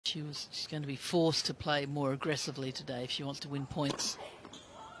she's going to be forced to play more aggressively today if she wants to win points.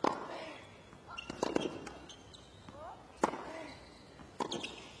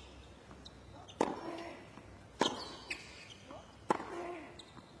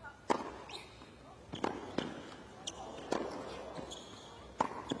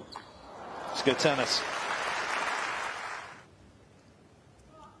 It's good tennis.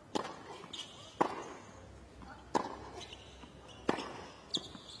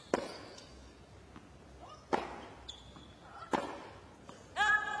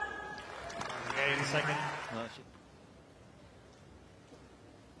 Second.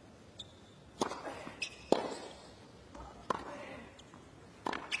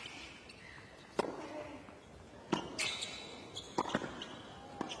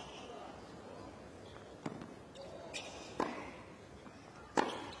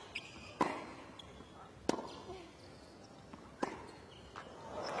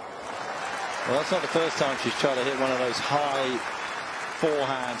 Well, that's not the first time she's tried to hit one of those high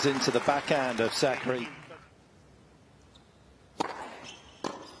forehands into the backhand of Sakkari.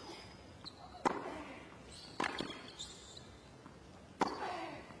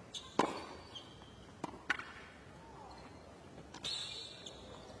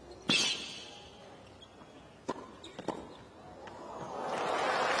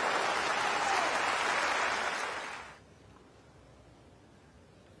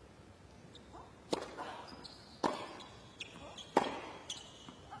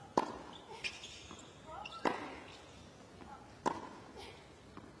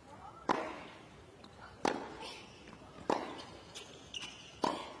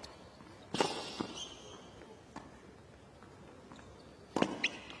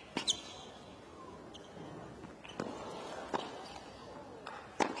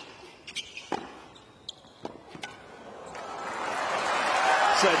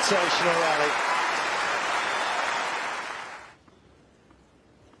 Sensational rally.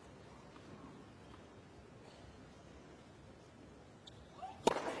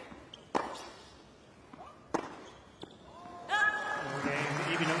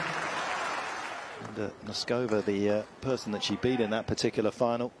 And Noskova, the person that she beat in that particular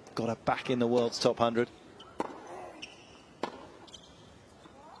final, got her back in the world's top 100.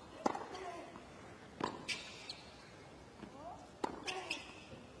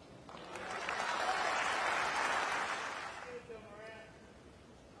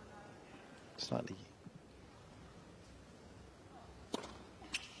 Slightly.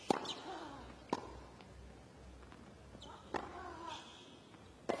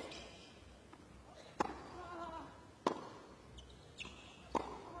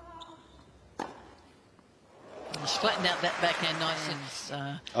 She's flattened out that backhand nice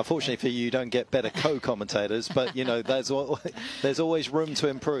and. Unfortunately for you, you don't get better co-commentators, but you know there's always room to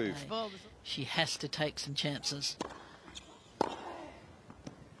improve. She has to take some chances.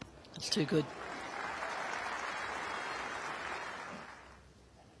 It's too good.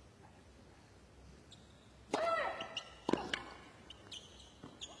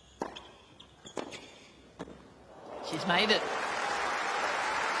 She's made it.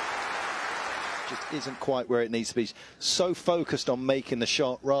 Just isn't quite where it needs to be. So focused on making the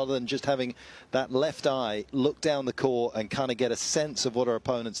shot rather than just having that left eye look down the court and kind of get a sense of what her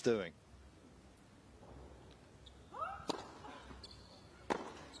opponent's doing.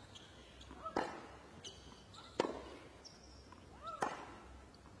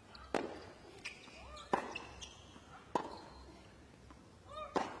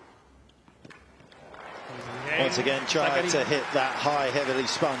 Once again, tried to hit that high, heavily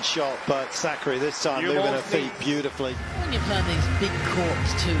spun shot, but Sakkari this time moving her feet beautifully. When you're playing these big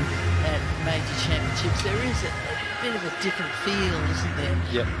courts too at major championships, there is a bit of a different feel, isn't there?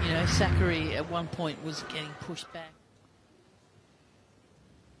 Yep. You know, Sakkari at one point was getting pushed back.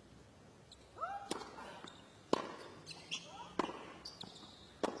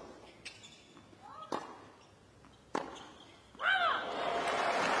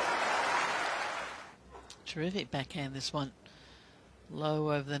 Terrific backhand, this one.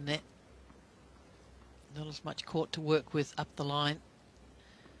 Low over the net. Not as much court to work with up the line.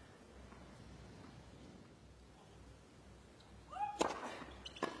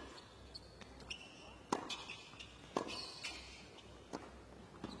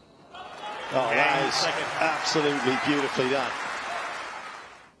 Oh, that is absolutely beautifully done.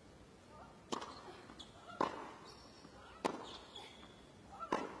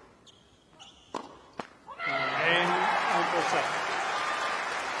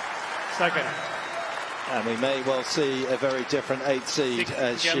 Second. And we may well see a very different 8th seed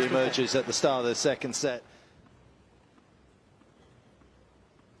as she emerges at the start of the second set.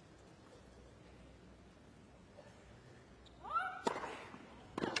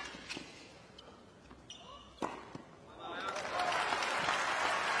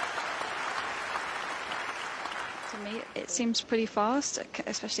 it seems pretty fast,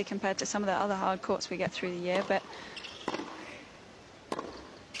 especially compared to some of the other hard courts we get through the year. But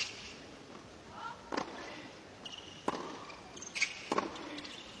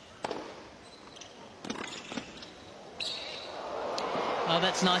oh,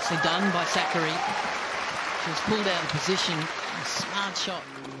 that's nicely done by Sakkari. She's pulled out of position. A smart shot.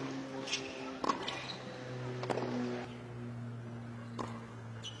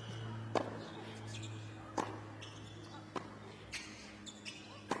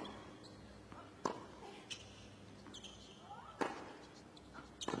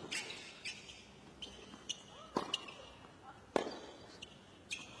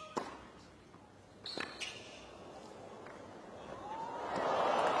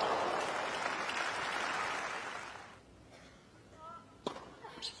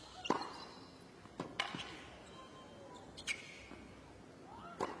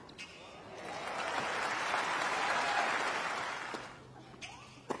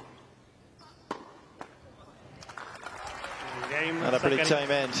 And a pretty tame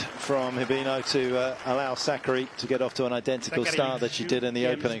end from Hibino to allow Sakkari to get off to an identical start that she did in the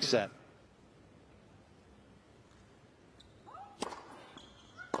opening set.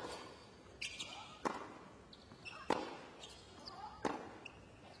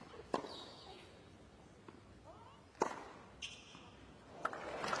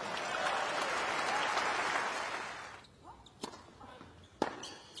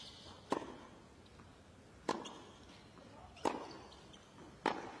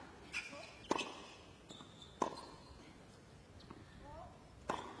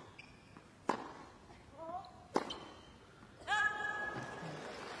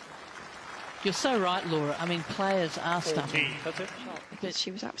 You're so right, Laura. I mean, players are stubborn. But she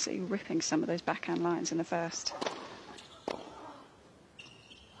was absolutely ripping some of those backhand lines in the first.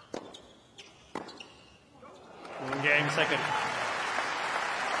 Game second.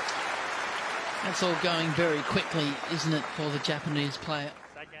 That's all going very quickly, isn't it, for the Japanese player?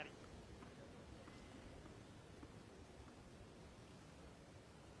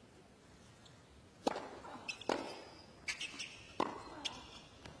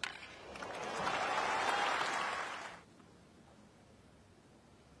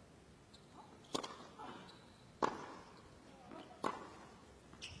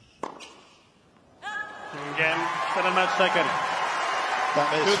 Game, 7-match second.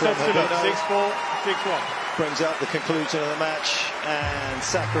 That is from Hibino. 6-4, 6-1. Brings up the conclusion of the match, and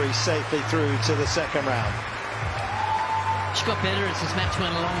Sakkari safely through to the second round. She got better as this match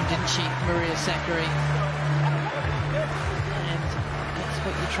went along, didn't she, Maria Sakkari? And that's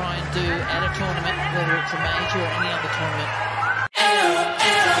what you try and do at a tournament, whether it's a major or any other tournament.